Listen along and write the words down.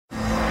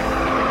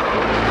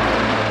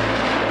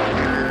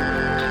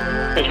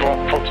Visual,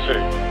 Fox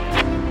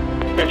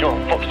 2. Visual,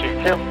 Fox 2,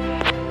 kill.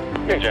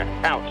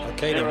 Ninja, out.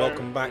 Okay, then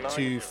welcome back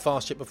to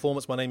Fast Jet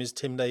Performance. My name is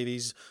Tim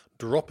Davies,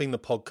 dropping the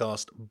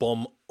podcast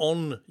bomb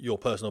on your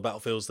personal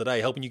battlefields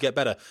today, helping you get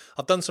better.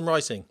 I've done some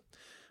writing.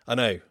 I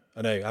know,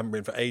 I haven't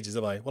written for ages,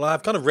 have I? Well,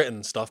 I've kind of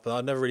written stuff, but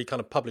I've never really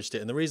kind of published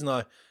it. And the reason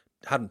I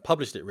hadn't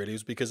published it really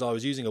was because I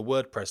was using a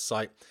WordPress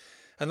site.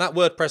 And that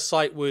WordPress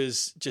site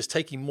was just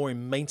taking more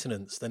in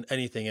maintenance than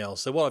anything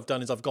else. So what I've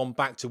done is I've gone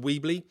back to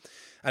Weebly,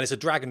 and it's a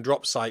drag and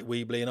drop site,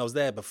 Weebly, and I was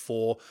there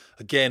before.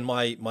 Again,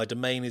 my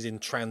domain is in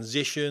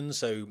transition,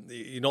 so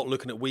you're not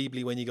looking at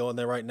Weebly when you go on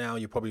there right now.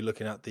 You're probably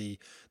looking at the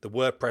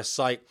WordPress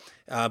site.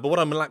 But what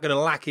I'm going to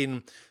lack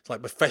in is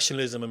like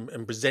professionalism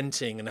and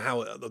presenting, and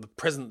how the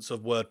presence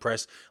of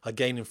WordPress are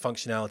gaining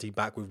functionality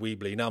back with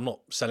Weebly. Now, I'm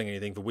not selling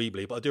anything for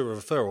Weebly, but I do have a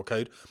referral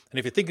code. And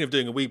if you're thinking of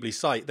doing a Weebly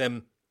site,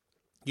 then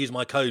use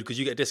my code because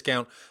you get a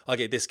discount. I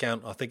get a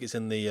discount. I think it's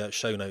in the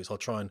show notes. I'll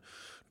try and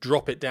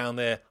drop it down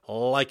there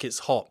like it's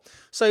hot.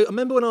 So I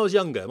remember when I was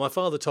younger, my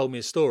father told me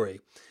a story,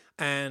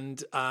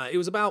 and it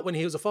was about when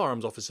he was a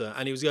firearms officer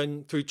and he was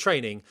going through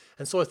training.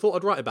 And so I thought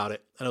I'd write about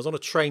it. And I was on a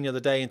train the other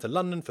day into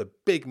London for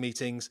big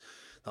meetings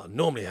that I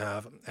normally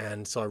have.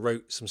 And so I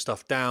wrote some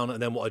stuff down.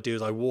 And then what I do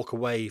is I walk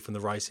away from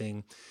the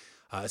writing.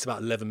 It's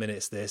about 11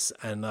 minutes this,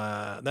 and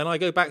then I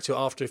go back to it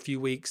after a few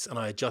weeks and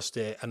I adjust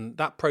it, and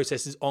that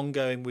process is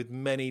ongoing with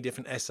many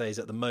different essays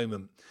at the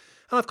moment.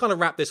 And I've kind of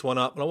wrapped this one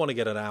up and I want to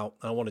get it out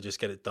and I want to just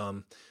get it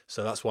done,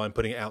 so that's why I'm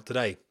putting it out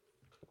today.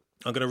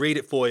 I'm going to read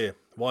it for you,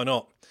 why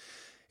not?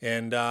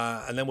 And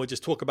then we'll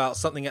just talk about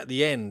something at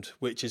the end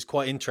which is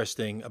quite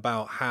interesting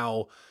about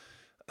how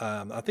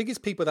I think it's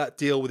people that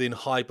deal within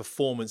high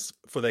performance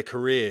for their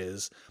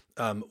careers,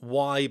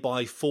 why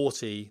by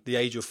 40, the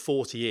age of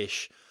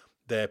 40-ish,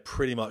 they're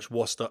pretty much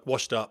washed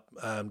up,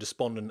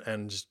 despondent,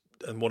 and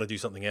want to do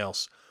something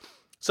else.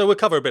 So we'll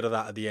cover a bit of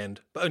that at the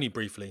end, but only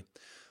briefly.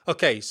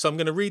 Okay, so I'm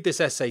going to read this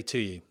essay to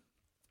you.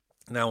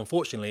 Now,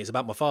 unfortunately, it's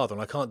about my father,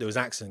 and I can't do his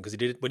accent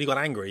because when he got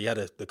angry, he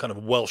had the kind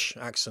of Welsh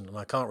accent, and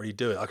I can't really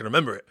do it. I can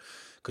remember it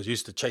because he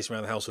used to chase me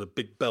around the house with a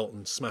big belt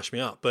and smash me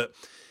up. But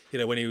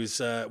when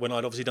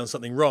I'd obviously done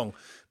something wrong.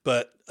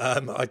 But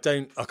I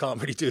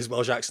can't really do his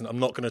Welsh accent. I'm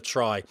not going to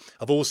try.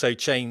 I've also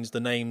changed the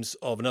names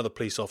of another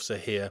police officer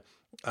here.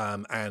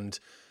 And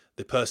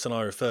the person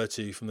I refer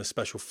to from the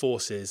Special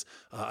Forces,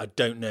 I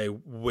don't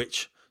know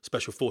which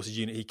Special Forces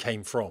unit he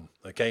came from.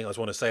 Okay, I just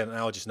want to say that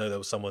now. I just know there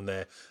was someone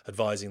there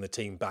advising the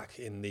team back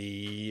in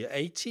the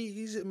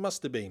 80s. It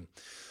must have been.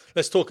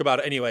 Let's talk about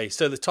it anyway.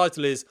 So the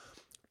title is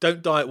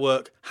 "Don't Die at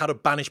Work: How to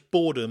Banish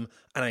Boredom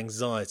and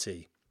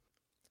Anxiety."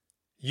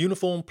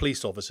 Uniformed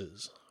police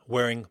officers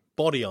wearing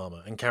body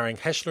armour and carrying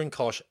Heschler and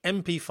Koch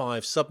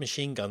MP5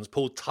 submachine guns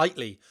pulled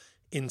tightly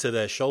into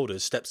their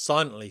shoulders stepped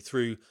silently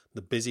through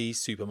the busy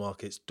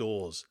supermarket's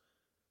doors.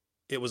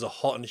 It was a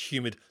hot and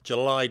humid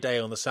July day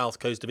on the south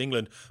coast of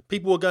England.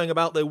 People were going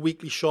about their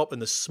weekly shop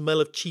and the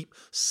smell of cheap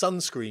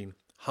sunscreen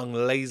hung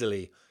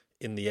lazily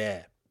in the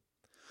air.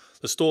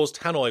 The store's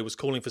tannoy was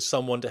calling for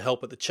someone to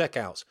help at the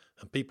checkouts,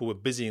 and people were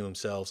busying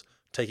themselves,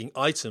 taking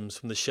items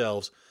from the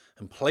shelves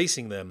and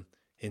placing them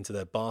into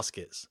their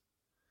baskets.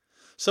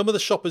 Some of the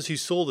shoppers who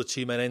saw the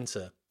two men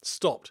enter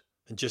stopped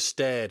and just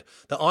stared,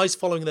 their eyes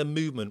following their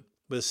movement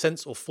with a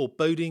sense of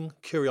foreboding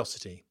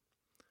curiosity.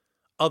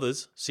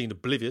 Others seemed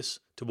oblivious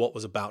to what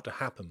was about to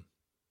happen.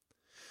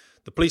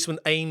 The policemen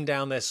aimed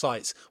down their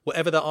sights.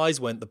 Wherever their eyes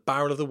went, the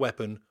barrel of the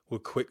weapon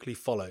would quickly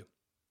follow.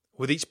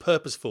 With each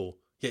purposeful,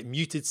 yet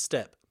muted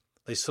step,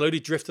 they slowly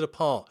drifted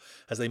apart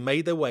as they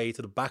made their way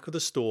to the back of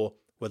the store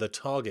where their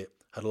target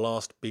had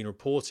last been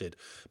reported.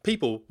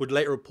 People would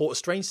later report a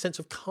strange sense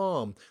of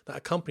calm that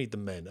accompanied the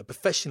men, a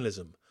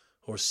professionalism,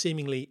 or a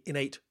seemingly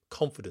innate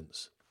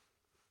confidence.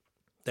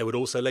 They would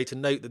also later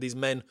note that these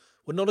men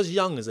were not as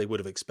young as they would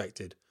have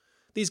expected.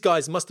 These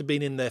guys must have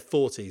been in their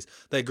 40s,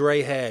 their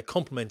grey hair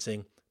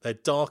complementing their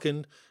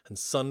darkened and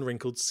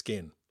sun-wrinkled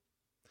skin.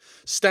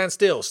 Stand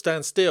still,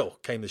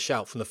 came the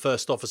shout from the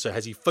first officer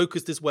as he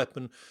focused his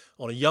weapon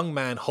on a young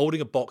man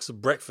holding a box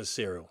of breakfast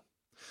cereal.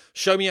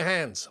 Show me your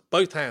hands,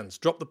 both hands.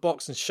 Drop the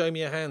box and show me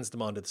your hands,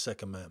 demanded the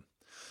second man.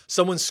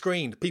 Someone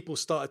screamed. People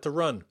started to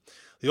run.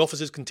 The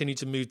officers continued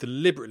to move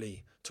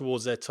deliberately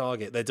towards their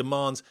target, their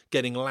demands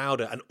getting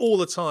louder, and all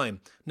the time,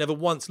 never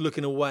once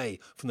looking away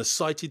from the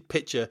sighted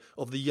picture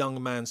of the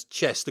young man's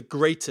chest, the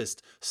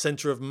greatest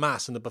centre of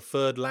mass and the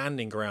preferred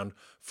landing ground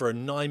for a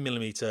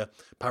 9mm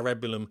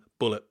Parabellum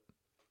bullet.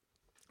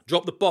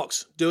 Drop the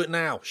box. Do it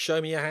now.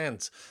 Show me your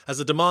hands. As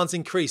the demands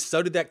increased,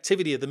 so did the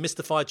activity of the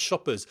mystified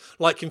shoppers.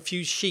 Like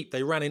confused sheep,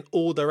 they ran in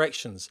all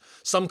directions.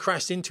 Some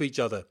crashed into each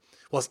other,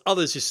 whilst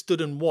others just stood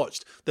and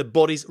watched, their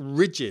bodies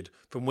rigid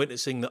from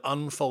witnessing the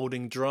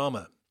unfolding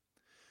drama.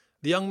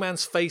 The young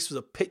man's face was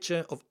a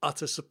picture of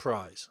utter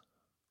surprise.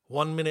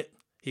 1 minute,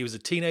 he was a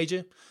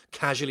teenager,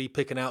 casually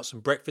picking out some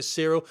breakfast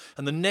cereal,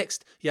 and the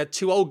next, he had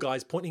two old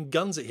guys pointing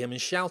guns at him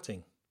and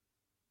shouting.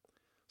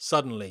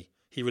 Suddenly,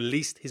 he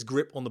released his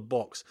grip on the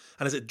box,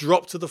 and as it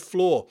dropped to the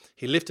floor,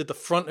 he lifted the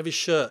front of his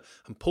shirt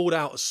and pulled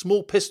out a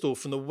small pistol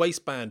from the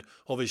waistband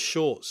of his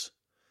shorts.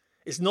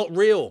 It's not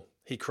real,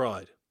 he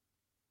cried.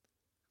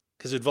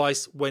 His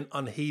advice went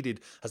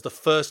unheeded as the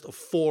first of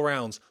 4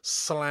 rounds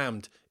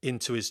slammed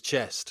into his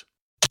chest.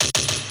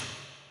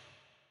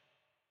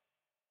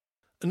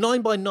 A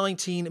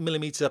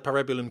 9x19mm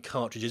Parabellum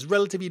cartridge is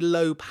relatively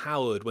low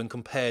powered when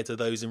compared to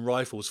those in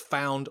rifles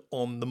found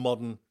on the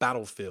modern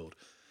battlefield.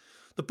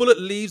 The bullet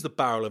leaves the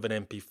barrel of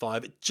an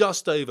MP5 at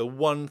just over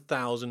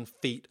 1,000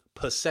 feet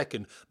per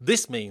second.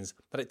 This means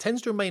that it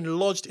tends to remain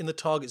lodged in the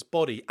target's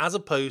body as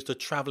opposed to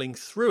travelling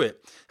through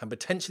it and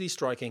potentially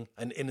striking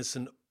an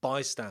innocent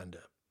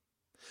bystander.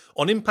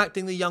 On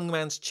impacting the young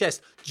man's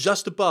chest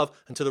just above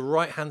and to the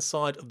right-hand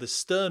side of the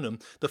sternum,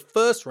 the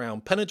first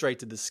round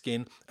penetrated the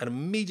skin and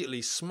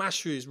immediately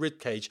smashed through his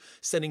ribcage,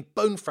 sending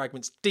bone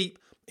fragments deep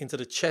into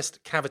the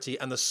chest cavity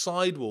and the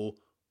sidewall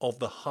of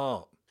the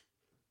heart.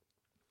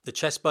 The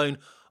chest bone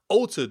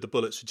altered the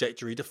bullet's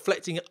trajectory,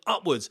 deflecting it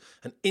upwards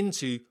and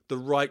into the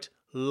right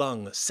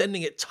lung,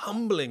 sending it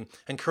tumbling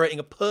and creating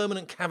a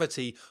permanent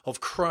cavity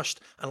of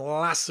crushed and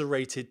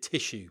lacerated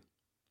tissue.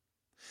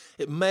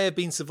 It may have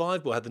been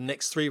survivable had the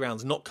next 3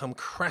 rounds not come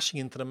crashing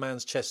into the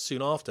man's chest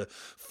soon after,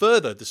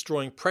 further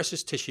destroying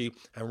precious tissue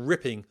and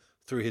ripping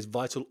through his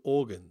vital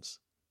organs.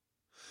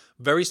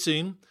 Very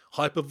soon,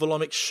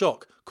 hypervolemic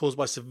shock caused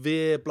by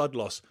severe blood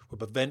loss would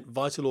prevent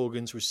vital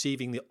organs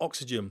receiving the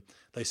oxygen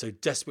they so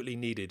desperately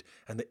needed,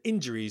 and the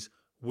injuries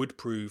would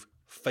prove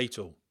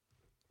fatal.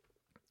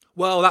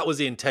 Well, that was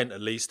the intent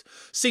at least.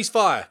 Cease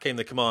fire, came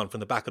the command from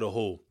the back of the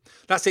hall.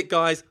 That's it,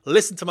 guys.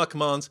 Listen to my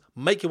commands.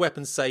 Make your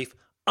weapons safe.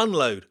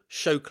 Unload.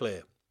 Show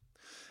clear.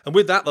 And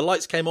with that, the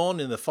lights came on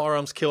in the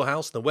firearms kill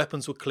house and the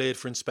weapons were cleared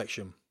for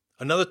inspection.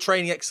 Another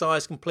training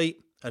exercise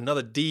complete,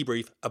 another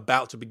debrief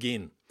about to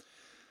begin.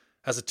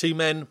 As the 2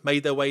 men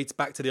made their way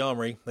back to the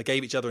armoury, they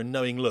gave each other a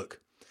knowing look.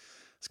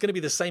 It's going to be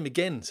the same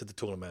again, said the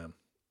taller man.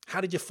 How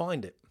did you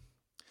find it?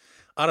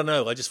 I don't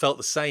know, I just felt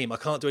the same. I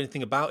can't do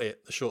anything about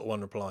it, the shorter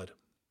one replied.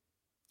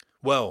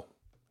 Well,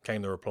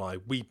 came the reply,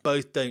 we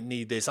both don't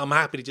need this. I'm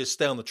happy to just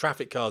stay on the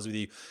traffic cars with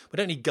you. We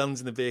don't need guns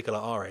in the vehicle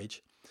at our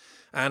age.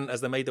 And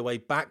as they made their way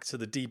back to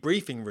the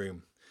debriefing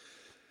room,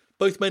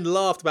 both men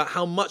laughed about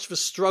how much of a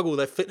struggle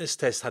their fitness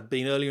test had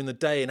been earlier in the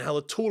day and how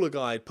the taller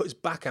guy had put his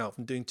back out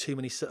from doing too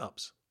many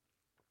sit-ups.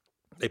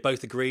 They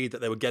both agreed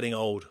that they were getting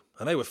old,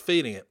 and they were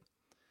feeling it.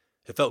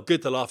 It felt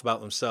good to laugh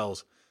about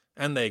themselves,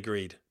 and they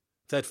agreed.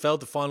 If they had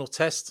failed the final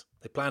test,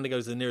 they planned to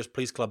go to the nearest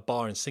police club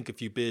bar and sink a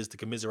few beers to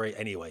commiserate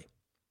anyway.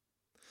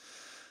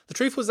 The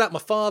truth was that my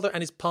father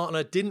and his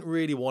partner didn't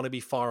really want to be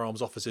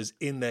firearms officers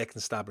in their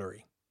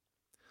constabulary.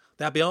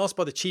 They had been asked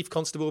by the chief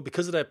constable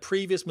because of their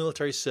previous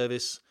military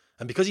service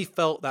and because he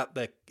felt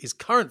that his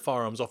current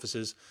firearms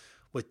officers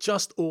were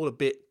just all a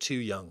bit too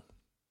young.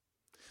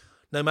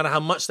 No matter how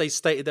much they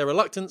stated their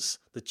reluctance,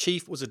 the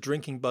chief was a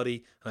drinking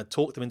buddy and had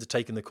talked them into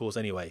taking the course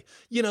anyway.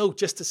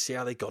 Just to see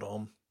how they got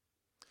on.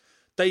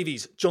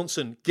 Davies,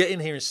 Johnson, get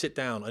in here and sit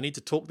down. I need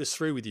to talk this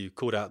through with you,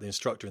 called out the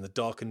instructor in the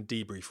darkened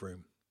debrief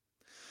room.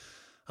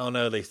 Oh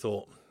no, they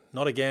thought.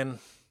 Not again.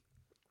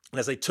 And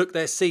as they took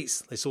their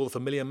seats, they saw the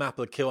familiar map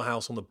of the kill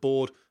house on the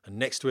board and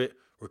next to it,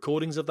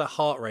 recordings of their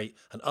heart rate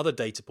and other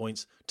data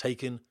points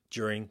taken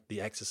during the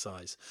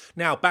exercise.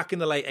 Now, back in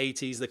the late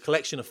 80s, the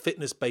collection of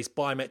fitness-based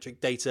biometric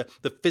data,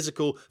 the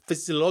physical,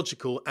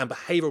 physiological and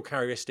behavioural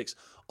characteristics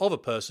of a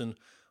person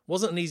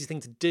wasn't an easy thing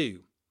to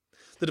do.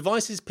 The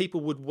devices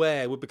people would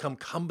wear would become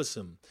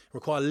cumbersome,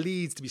 require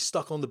leads to be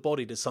stuck on the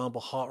body to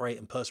sample heart rate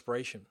and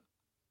perspiration.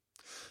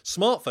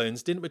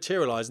 Smartphones didn't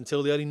materialise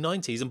until the early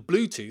 90s and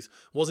Bluetooth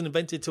wasn't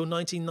invented until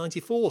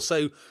 1994,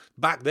 so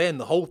back then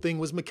the whole thing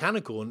was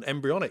mechanical and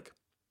embryonic.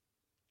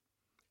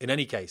 In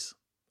any case,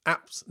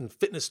 apps and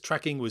fitness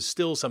tracking was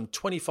still some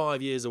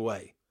 25 years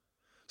away,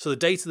 so the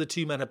data the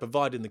 2 men had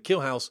provided in the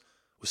kill house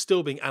was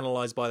still being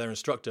analysed by their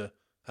instructor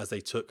as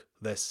they took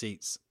their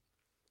seats.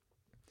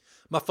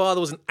 My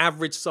father was an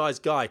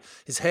average-sized guy.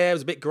 His hair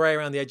was a bit grey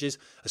around the edges,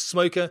 a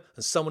smoker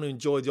and someone who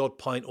enjoyed the odd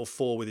pint or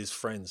 4 with his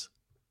friends.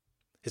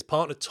 His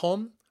partner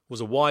Tom was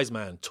a wise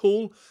man,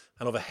 tall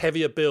and of a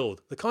heavier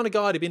build, the kind of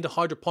guy to be into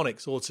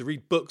hydroponics or to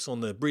read books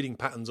on the breeding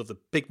patterns of the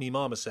pygmy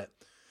marmoset.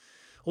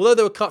 Although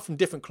they were cut from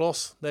different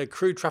cloths, they had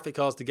crewed traffic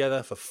cars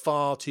together for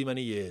far too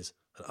many years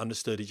and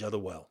understood each other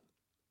well.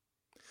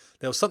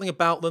 There was something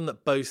about them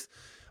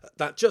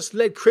that just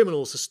led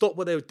criminals to stop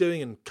what they were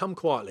doing and come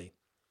quietly.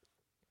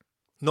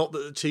 Not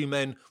that the 2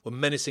 men were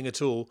menacing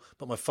at all,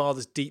 but my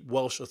father's deep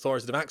Welsh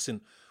authoritative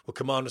accent would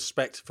command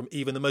respect from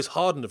even the most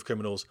hardened of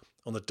criminals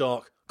on the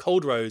dark,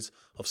 cold roads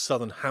of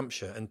southern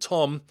Hampshire. And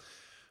Tom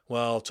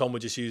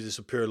would just use his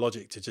superior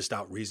logic to just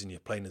out-reason you,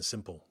 plain and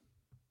simple.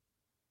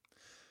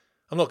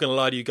 I'm not going to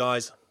lie to you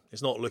guys,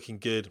 it's not looking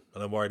good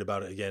and I'm worried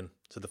about it again,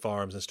 said the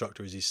firearms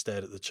instructor as he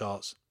stared at the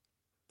charts.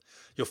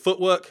 Your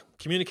footwork,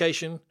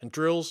 communication and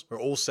drills are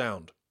all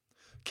sound.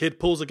 Kid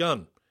pulls a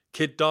gun,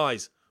 kid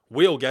dies,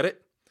 we all get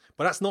it.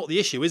 But that's not the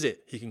issue, is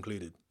it? He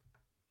concluded.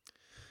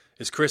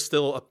 Is Chris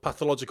still a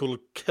pathological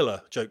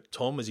killer? Joked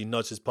Tom as he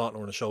nudged his partner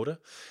on the shoulder.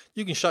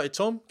 You can shut it,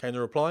 Tom, came the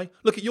reply.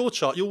 Look at your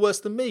chart, you're worse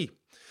than me.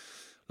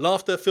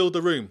 Laughter filled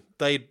the room.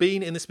 They'd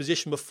been in this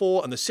position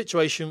before and the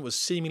situation was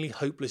seemingly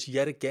hopeless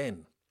yet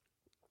again.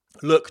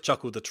 Look,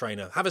 chuckled the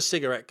trainer, have a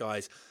cigarette,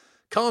 guys.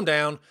 Calm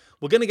down.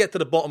 We're going to get to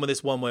the bottom of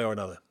this one way or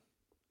another.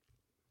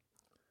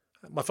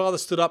 My father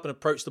stood up and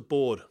approached the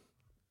board.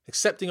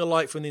 Accepting a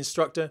light from the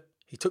instructor,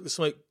 he took the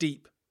smoke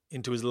deep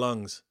into his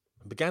lungs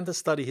and began to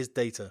study his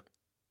data.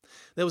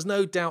 There was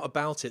no doubt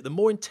about it. The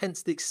more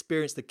intense the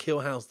experience the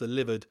kill house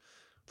delivered,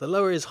 the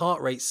lower his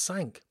heart rate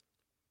sank.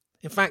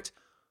 In fact,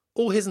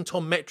 all his and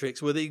Tom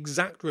metrics were the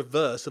exact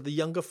reverse of the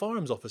younger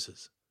firearms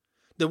officers.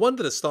 No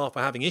wonder the staff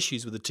were having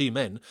issues with the two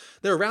men.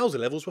 Their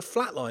arousal levels were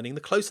flatlining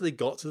the closer they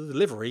got to the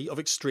delivery of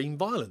extreme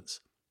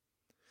violence.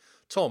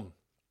 Tom,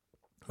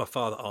 my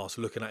father asked,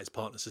 looking at his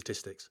partner's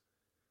statistics,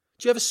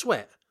 do you ever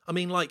sweat? I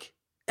mean, like,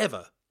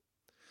 ever?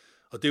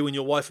 I do when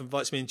your wife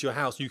invites me into your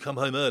house and you come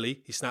home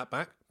early, he snapped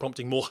back,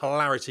 prompting more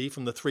hilarity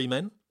from the three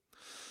men.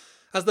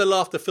 As their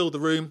laughter filled the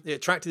room, it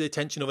attracted the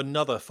attention of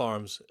another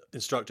firearms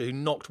instructor who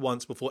knocked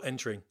once before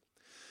entering.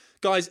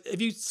 Guys,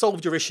 have you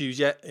solved your issues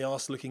yet? He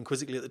asked, looking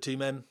quizzically at the two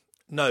men.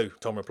 No,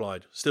 Tom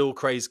replied. Still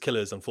crazed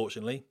killers,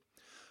 unfortunately.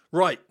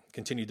 Right,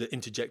 continued the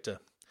interjector.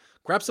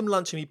 Grab some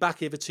lunch and be back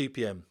here for 2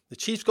 p.m. The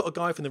chief's got a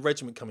guy from the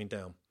regiment coming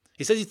down.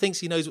 He says he thinks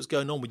he knows what's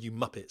going on with you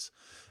muppets.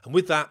 And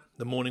with that,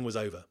 the morning was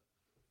over.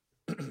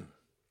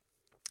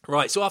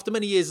 Right, so after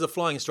many years as a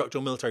flying instructor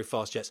on military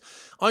fast jets,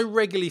 I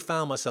regularly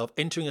found myself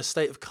entering a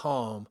state of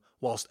calm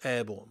whilst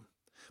airborne.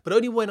 But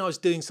only when I was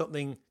doing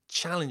something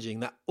challenging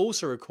that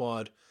also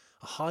required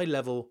a high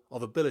level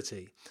of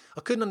ability.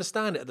 I couldn't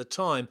understand it at the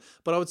time,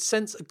 but I would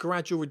sense a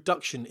gradual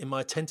reduction in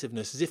my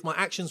attentiveness as if my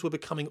actions were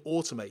becoming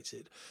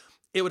automated.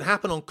 It would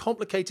happen on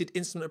complicated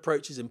instrument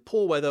approaches in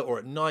poor weather or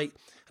at night,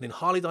 and in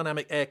highly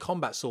dynamic air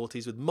combat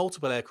sorties with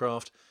multiple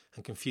aircraft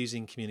and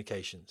confusing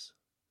communications.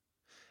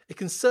 It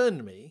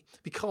concerned me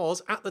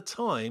because at the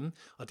time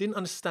I didn't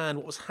understand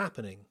what was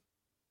happening.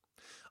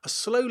 I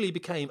slowly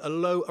became a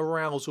low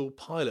arousal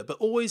pilot, but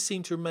always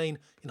seemed to remain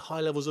in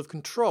high levels of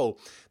control.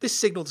 This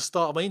signaled the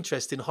start of my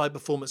interest in high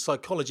performance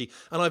psychology,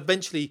 and I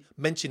eventually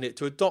mentioned it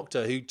to a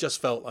doctor who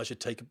just felt I should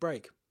take a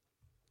break.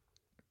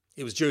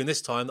 It was during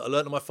this time that I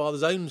learnt of my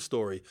father's own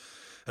story,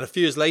 and a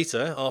few years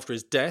later, after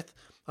his death,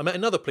 I met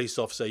another police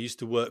officer I used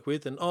to work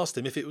with and asked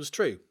him if it was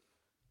true.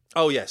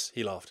 Oh yes,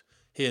 he laughed.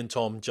 He and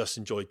Tom just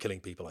enjoyed killing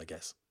people, I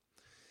guess.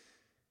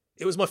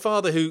 It was my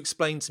father who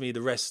explained to me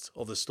the rest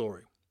of the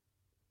story.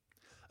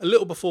 A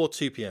little before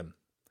 2 p.m,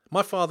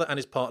 my father and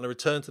his partner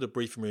returned to the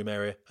briefing room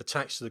area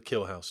attached to the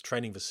kill house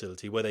training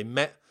facility where they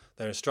met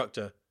their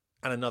instructor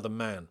and another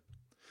man.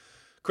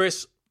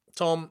 Chris,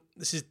 Tom,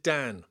 this is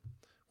Dan.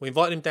 We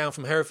invited him down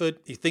from Hereford.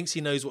 He thinks he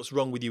knows what's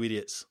wrong with you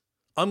idiots.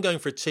 I'm going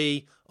for a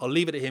tea. I'll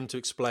leave it to him to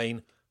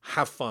explain.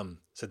 Have fun,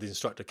 said the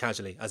instructor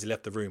casually as he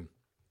left the room.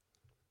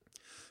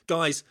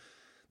 Guys,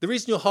 the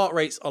reason your heart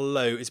rates are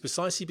low is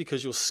precisely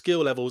because your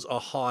skill levels are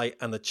high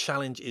and the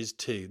challenge is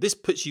too. This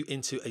puts you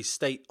into a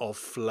state of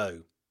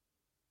flow.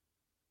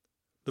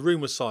 The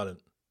room was silent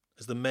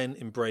as the men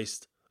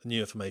embraced the new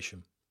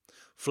information.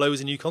 Flow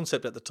was a new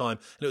concept at the time,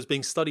 and it was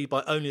being studied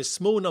by only a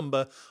small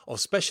number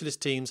of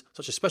specialist teams,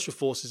 such as Special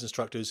Forces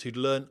instructors who'd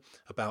learned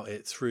about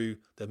it through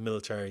their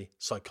military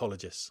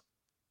psychologists.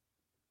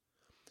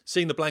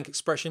 Seeing the blank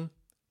expression,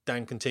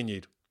 Dan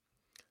continued.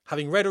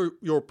 Having read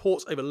your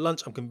reports over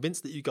lunch, I'm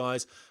convinced that you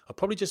guys are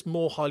probably just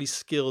more highly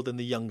skilled than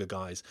the younger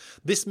guys.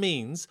 This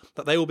means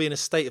that they will be in a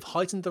state of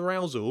heightened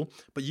arousal,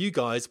 but you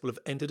guys will have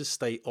entered a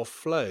state of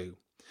flow.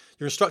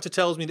 Your instructor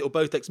tells me that you're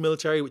both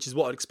ex-military, which is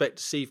what I'd expect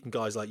to see from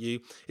guys like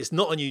you. It's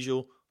not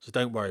unusual, so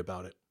don't worry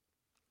about it.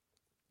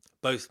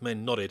 Both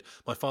men nodded,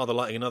 my father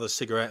lighting another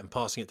cigarette and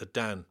passing it to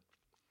Dan.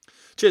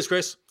 Cheers,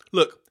 Chris.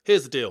 Look,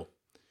 here's the deal.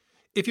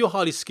 If you're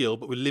highly skilled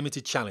but with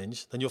limited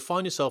challenge, then you'll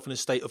find yourself in a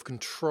state of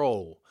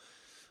control.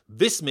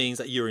 This means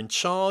that you're in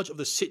charge of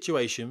the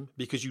situation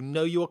because you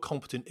know you are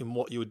competent in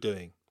what you're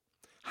doing.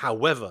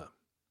 However,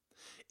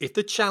 if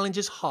the challenge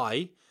is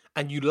high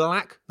and you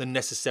lack the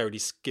necessary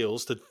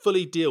skills to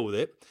fully deal with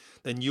it,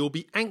 then you'll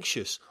be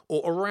anxious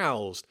or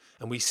aroused.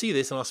 And we see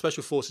this in our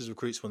Special Forces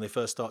recruits when they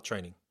first start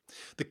training.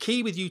 The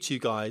key with you two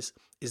guys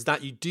is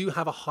that you do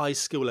have a high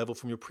skill level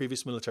from your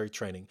previous military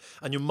training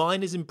and your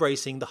mind is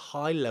embracing the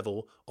high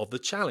level of the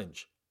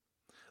challenge.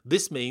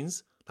 This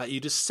means that you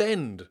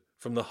descend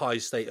from the high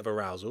state of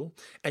arousal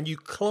and you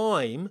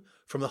climb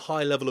from the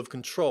high level of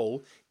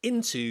control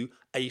into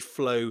a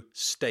flow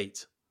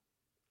state.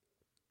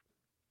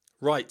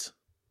 Right,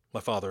 my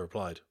father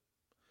replied.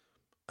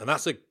 And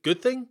that's a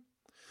good thing?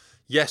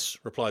 Yes,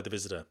 replied the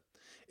visitor.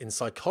 In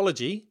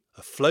psychology,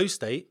 a flow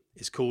state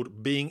is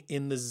called being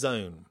in the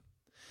zone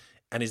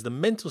and is the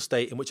mental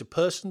state in which a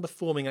person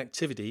performing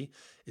activity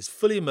is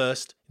fully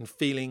immersed in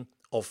feeling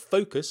of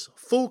focus,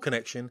 full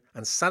connection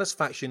and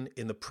satisfaction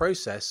in the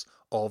process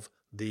of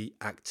the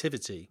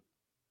activity.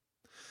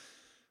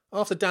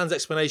 After Dan's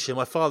explanation,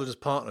 my father and his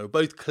partner were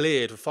both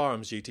cleared for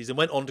firearms duties and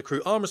went on to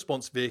crew arm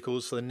response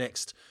vehicles for the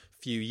next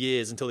few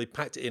years until they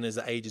packed it in as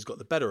the ages got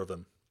the better of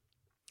them.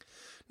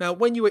 Now,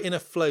 when you are in a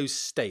flow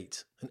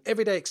state, an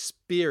everyday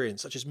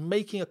experience such as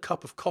making a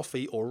cup of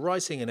coffee or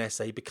writing an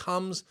essay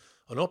becomes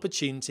an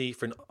opportunity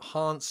for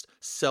enhanced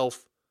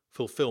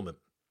self-fulfillment.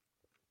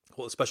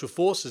 What the Special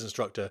Forces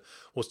instructor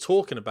was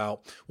talking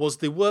about was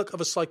the work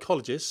of a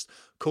psychologist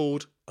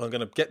called, and I'm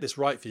going to get this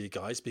right for you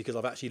guys because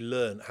I've actually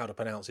learned how to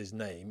pronounce his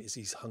name.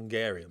 He's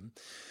Hungarian.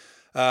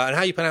 And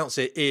how you pronounce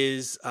it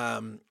is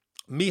Mihai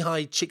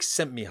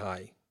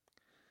Csikszentmihalyi.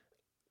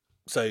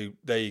 So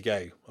there you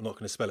go. I'm not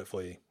going to spell it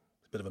for you.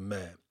 It's a bit of a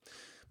mare.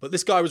 But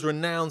this guy was a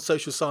renowned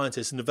social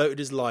scientist and devoted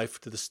his life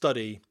to the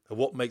study of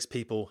what makes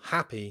people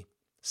happy,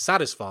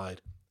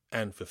 satisfied,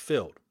 and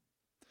fulfilled.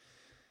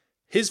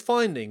 His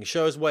findings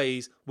show us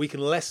ways we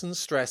can lessen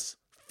stress,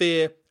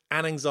 fear,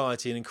 and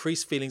anxiety and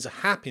increase feelings of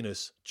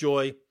happiness,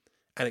 joy,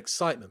 and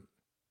excitement.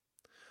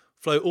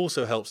 Flow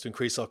also helps to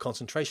increase our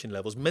concentration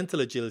levels, mental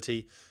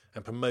agility,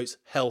 and promotes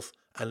health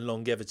and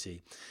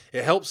longevity.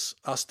 It helps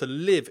us to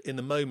live in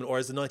the moment, or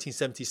as the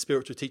 1970s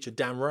spiritual teacher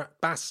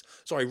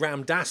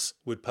Ram Dass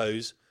would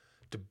pose,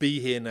 to be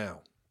here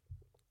now.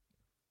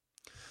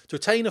 To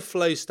attain a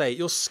flow state,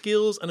 your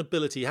skills and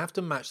ability have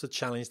to match the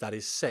challenge that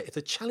is set. If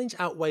the challenge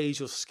outweighs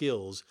your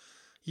skills,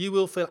 you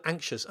will feel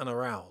anxious and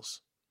aroused.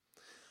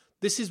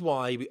 This is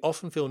why we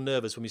often feel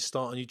nervous when we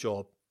start a new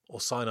job or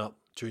sign up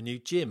to a new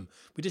gym.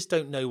 We just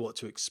don't know what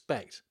to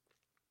expect.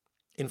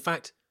 In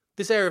fact,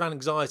 this area of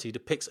anxiety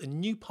depicts a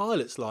new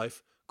pilot's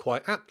life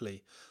quite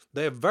aptly.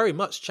 They are very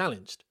much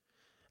challenged,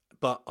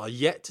 but are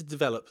yet to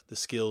develop the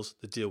skills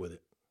to deal with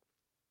it.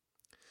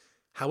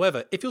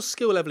 However, if your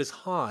skill level is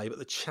high but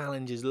the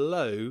challenge is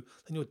low,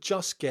 then you'll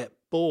just get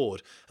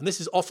bored. And this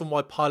is often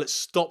why pilots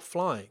stop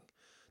flying.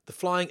 The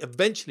flying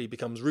eventually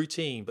becomes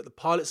routine, but the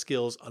pilot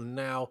skills are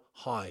now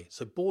high,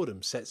 so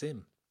boredom sets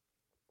in.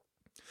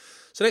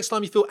 So next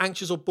time you feel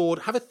anxious or bored,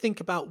 have a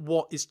think about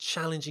what is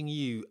challenging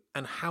you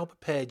and how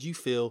prepared you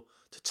feel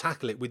to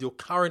tackle it with your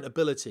current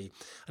ability.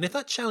 And if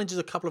that challenges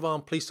a couple of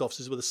armed police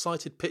officers with a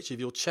sighted picture of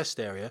your chest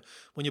area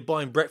when you're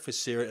buying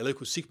breakfast cereal at a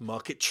local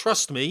supermarket,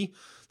 trust me,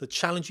 the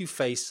challenge you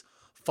face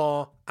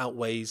far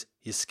outweighs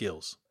your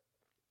skills.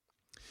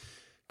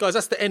 Guys,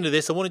 that's the end of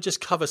this. I want to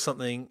just cover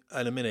something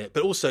in a minute.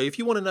 But also, if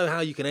you want to know how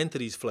you can enter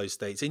these flow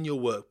states in your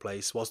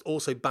workplace whilst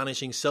also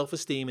banishing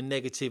self-esteem and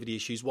negativity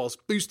issues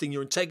whilst boosting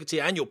your integrity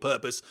and your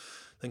purpose,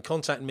 then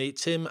contact me,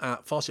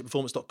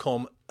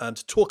 tim@fastshipperformance.com,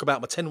 to talk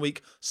about my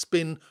 10-week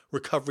spin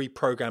recovery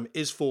program. It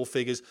is 4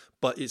 figures,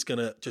 but it's going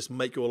to just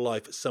make your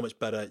life so much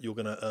better. You're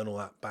going to earn all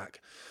that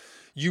back.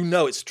 You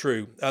know it's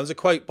true. There's a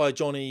quote by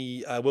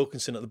Johnny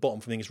Wilkinson at the bottom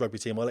from the English rugby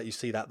team. I'll let you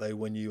see that, though,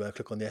 when you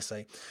click on the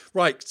essay.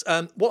 Right,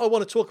 what I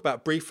want to talk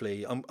about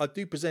briefly, I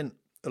do present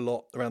a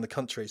lot around the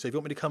country. So if you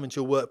want me to come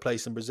into your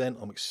workplace and present,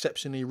 I'm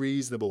exceptionally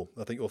reasonable,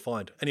 I think you'll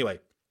find. Anyway,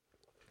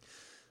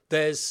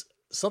 there's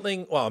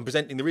something, I'm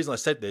presenting, the reason I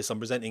said this, I'm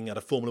presenting at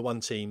a Formula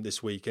One team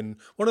this week. And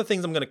one of the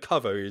things I'm going to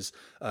cover is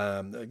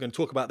I'm going to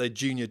talk about their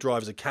Junior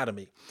Drivers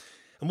Academy.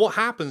 And what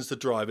happens to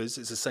drivers,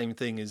 it's the same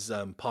thing as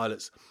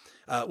pilots.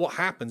 What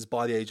happens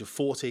by the age of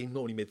 40,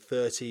 normally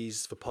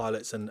mid-30s for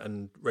pilots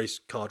and race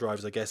car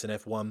drivers, I guess, in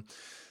F1,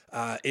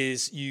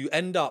 is you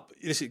end up,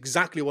 this is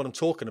exactly what I'm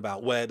talking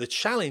about, where the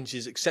challenge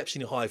is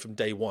exceptionally high from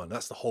day one.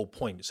 That's the whole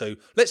point. So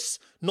let's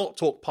not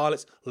talk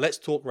pilots, let's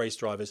talk race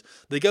drivers.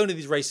 They go into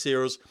these race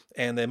series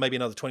and there may be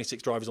another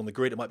 26 drivers on the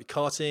grid. It might be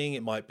karting,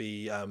 it might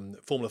be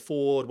Formula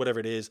Ford, whatever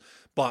it is.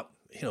 But,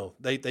 you know,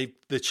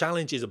 the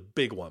challenge is a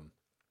big one.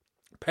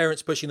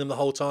 Parents pushing them the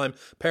whole time,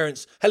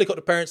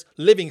 helicopter parents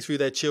living through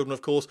their children,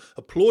 of course,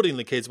 applauding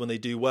the kids when they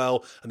do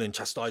well and then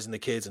chastising the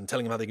kids and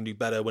telling them how they can do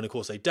better when, of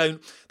course, they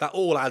don't. That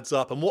all adds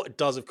up. And what it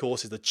does, of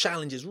course, is the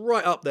challenge is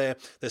right up there.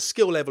 Their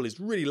skill level is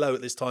really low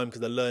at this time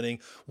because they're learning.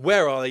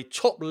 Where are they?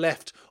 Top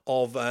left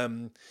of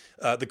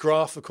the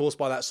graph, of course,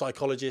 by that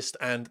psychologist.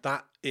 And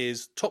that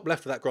is, top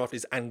left of that graph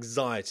is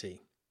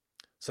anxiety.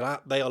 So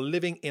that they are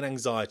living in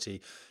anxiety.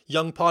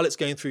 Young pilots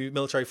going through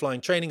military flying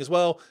training as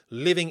well,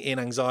 living in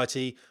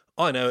anxiety.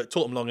 I know it,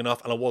 taught them long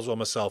enough, and I was one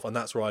myself, and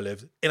that's where I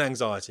lived, in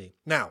anxiety.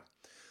 Now,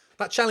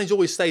 that challenge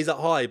always stays that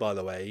high, by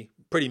the way,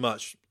 pretty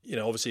much, you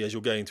know, obviously as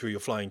you're going through your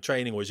flying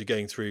training or as you're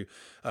going through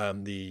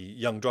the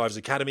Young Drivers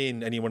Academy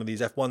in any one of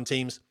these F1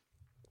 teams.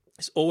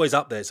 It's always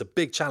up there. It's a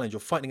big challenge. You're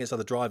fighting against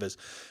other drivers.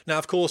 Now,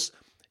 of course,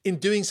 in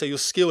doing so, your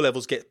skill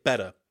levels get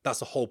better. That's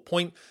the whole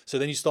point. So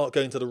then you start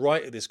going to the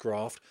right of this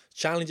graph.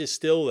 Challenge is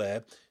still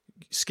there.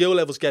 Skill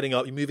levels getting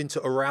up, you move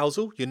into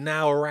arousal, you're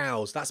now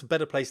aroused. That's a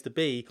better place to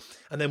be.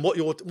 And then what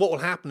will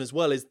happen as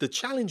well is the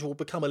challenge will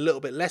become a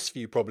little bit less for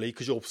you probably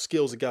because your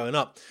skills are going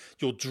up.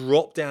 You'll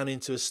drop down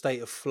into a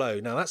state of flow.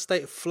 Now that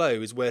state of flow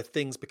is where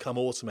things become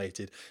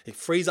automated. It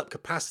frees up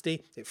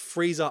capacity, it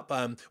frees up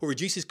or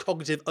reduces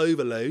cognitive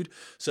overload.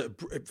 So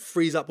it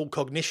frees up all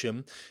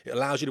cognition. It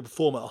allows you to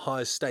perform at a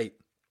higher state.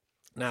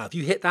 Now, if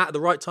you hit that at the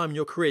right time in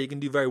your career, you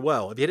can do very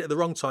well. If you hit it at the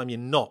wrong time, you're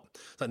not.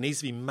 That needs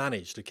to be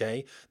managed,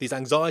 okay? These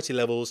anxiety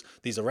levels,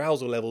 these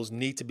arousal levels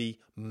need to be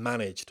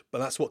managed. But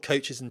that's what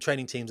coaches and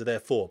training teams are there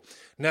for.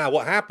 Now,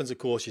 what happens, of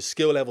course, your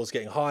skill level is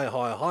getting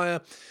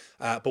higher.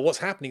 But what's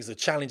happening is the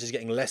challenge is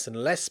getting less and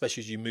less,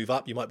 especially as you move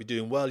up. You might be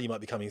doing well, you might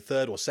be coming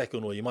third or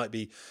second, or you might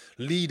be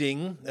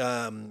leading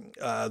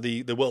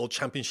the world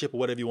championship or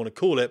whatever you want to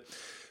call it.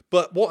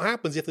 But what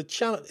happens if the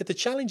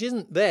challenge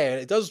isn't there and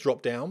it does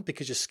drop down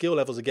because your skill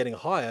levels are getting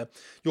higher,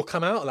 you'll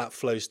come out of that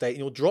flow state and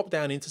you'll drop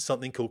down into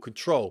something called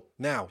control.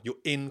 Now, you're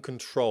in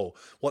control.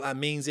 What that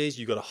means is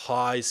you've got a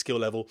high skill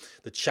level,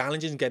 the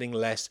challenge is getting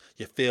less,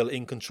 you feel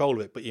in control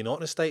of it, but you're not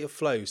in a state of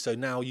flow. So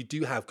now you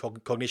do have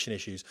cognition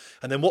issues.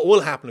 And then what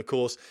will happen, of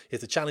course, if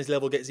the challenge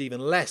level gets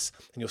even less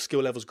and your skill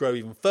levels grow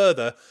even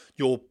further,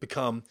 you'll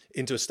become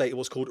into a state of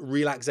what's called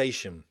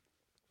relaxation.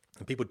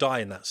 And people die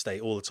in that state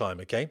all the time,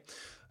 okay?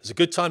 It's a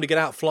good time to get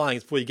out flying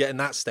before you get in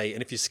that state.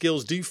 And if your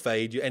skills do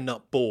fade, you end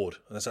up bored.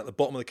 And that's at the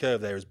bottom of the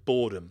curve there is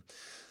boredom.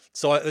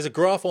 So there's a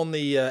graph on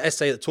the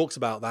essay that talks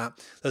about that.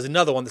 There's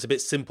another one that's a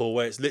bit simple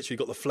where it's literally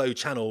got the flow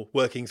channel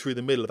working through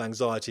the middle of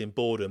anxiety and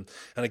boredom.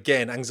 And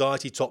again,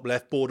 anxiety top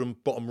left, boredom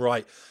bottom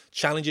right.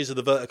 Challenges are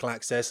the vertical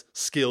axis,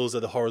 skills are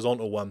the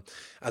horizontal one.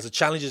 As the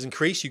challenges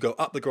increase, you go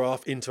up the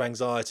graph into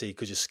anxiety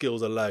because your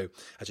skills are low.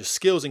 As your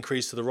skills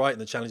increase to the right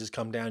and the challenges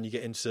come down, you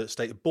get into a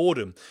state of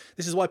boredom.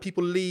 This is why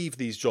people leave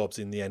these jobs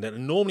in the end. And it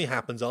normally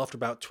happens after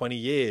about 20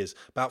 years,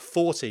 about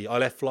 40. I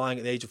left flying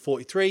at the age of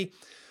 43.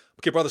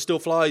 Kid brother still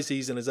flies.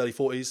 He's in his early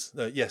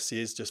 40s. Yes, he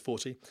is just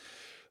 40.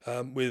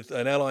 With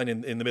an airline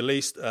in the Middle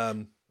East.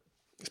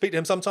 Speak to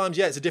him sometimes.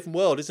 Yeah, it's a different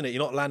world, isn't it?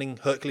 You're not landing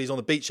Hercules on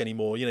the beach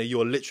anymore. You know,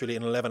 you're literally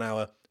in an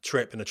 11-hour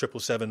trip in a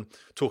 777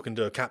 talking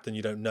to a captain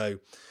you don't know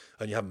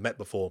and you haven't met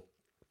before.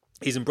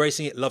 He's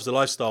embracing it, loves the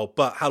lifestyle.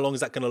 But how long is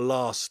that going to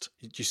last?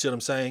 Do you see what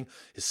I'm saying?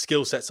 His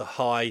skill sets are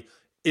high.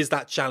 Is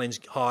that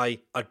challenge high?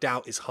 I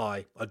doubt it's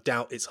high.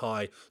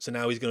 So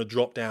now he's going to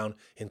drop down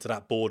into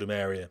that boredom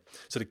area.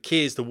 So the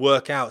key is to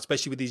work out,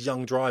 especially with these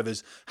young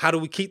drivers, how do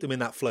we keep them in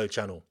that flow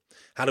channel?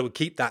 How do we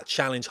keep that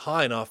challenge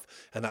high enough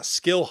and that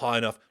skill high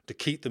enough to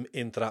keep them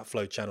into that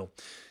flow channel?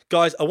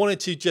 Guys, I wanted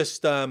to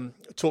just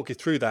talk you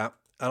through that.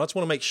 And I just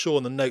want to make sure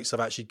in the notes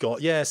I've actually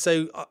got. Yeah,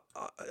 so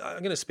I'm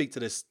going to speak to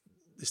this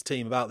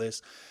team about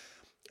this.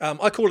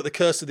 I call it the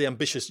curse of the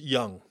ambitious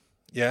young.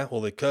 Yeah,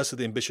 or the curse of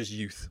the ambitious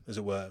youth, as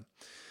it were.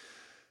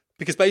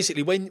 Because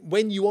basically,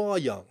 when you are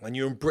young and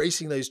you're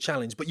embracing those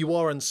challenges, but you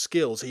are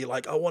unskilled, so you're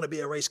like, I want to be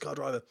a race car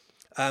driver,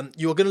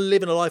 you're going to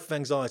live in a life of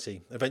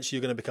anxiety. Eventually,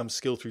 you're going to become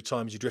skilled through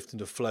time as you drift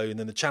into flow, and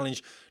then the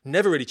challenge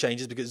never really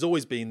changes because it's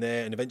always been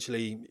there, and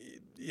eventually,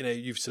 you know,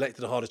 you've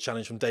selected a harder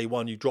challenge from day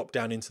one, you drop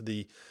down into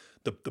the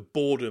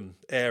boredom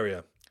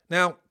area.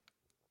 Now,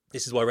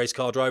 this is why race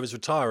car drivers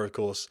retire, of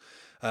course,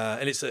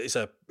 and it's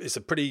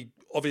a pretty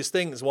obvious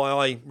thing. That's why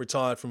I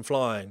retired from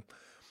flying.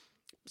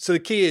 So the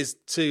key is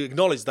to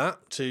acknowledge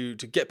that, to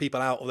get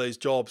people out of those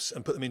jobs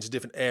and put them into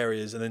different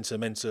areas and then to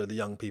mentor the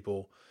young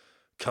people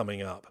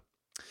coming up.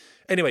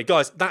 Anyway,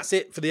 guys, that's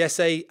it for the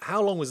essay.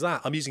 How long was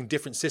that? I'm using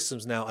different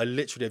systems now. I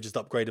literally have just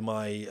upgraded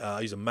my, I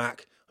use a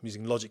Mac. I'm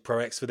using Logic Pro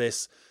X for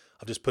this.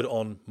 I've just put it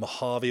on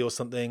Mojave or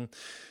something.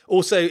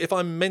 Also, if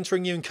I'm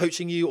mentoring you and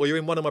coaching you, or you're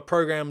in one of my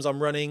programs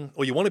I'm running,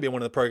 or you want to be in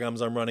one of the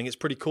programs I'm running, it's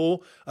pretty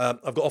cool.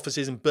 I've got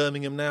offices in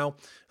Birmingham now,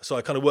 so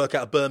I kind of work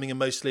out of Birmingham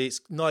mostly.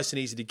 It's nice and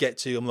easy to get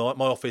to. My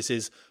office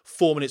is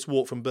 4 minutes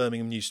walk from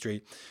Birmingham New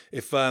Street.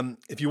 If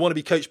you want to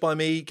be coached by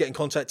me, get in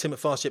contact, Tim at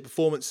Fast Jet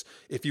Performance.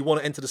 If you want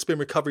to enter the Spin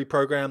Recovery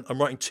Program,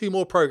 I'm writing 2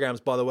 more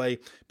programs, by the way,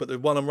 but the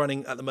one I'm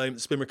running at the moment,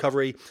 Spin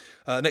Recovery,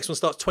 next one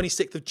starts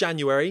 26th of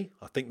January.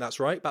 I think that's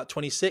right, about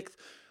 26th.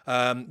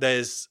 I'm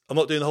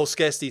not doing the whole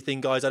scarcity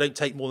thing, guys. I don't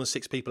take more than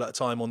 6 people at a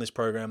time on this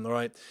program, all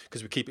right?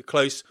 Because we keep it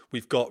close.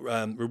 We've got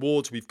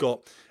rewards, we've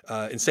got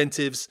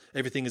incentives.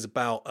 Everything is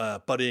about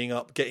buddying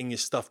up, getting your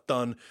stuff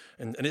done,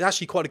 and it's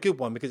actually quite a good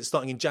one because it's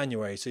starting in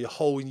January, so your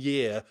whole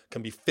year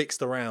can be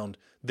fixed around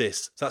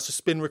this. So that's a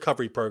Spin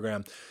Recovery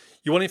Program.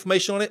 You want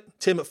information on it?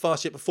 Tim at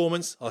Fast Jet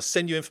Performance. I'll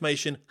send you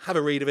information. Have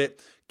a read of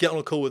it. Get on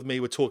a call with me.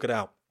 We'll talk it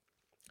out.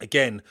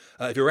 Again,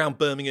 if you're around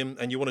Birmingham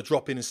and you want to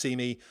drop in and see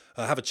me,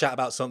 have a chat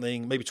about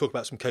something, maybe talk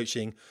about some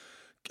coaching,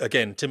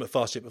 again, Tim at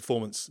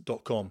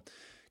fastjetperformance.com.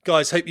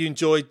 Guys, hope you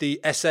enjoyed the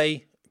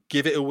essay.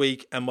 Give it a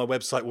week and my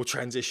website will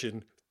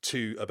transition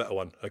to a better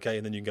one, okay?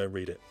 And then you can go and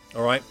read it,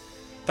 all right?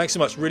 Thanks so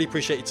much. Really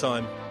appreciate your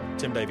time.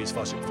 Tim Davies,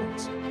 Fast Jet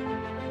Performance.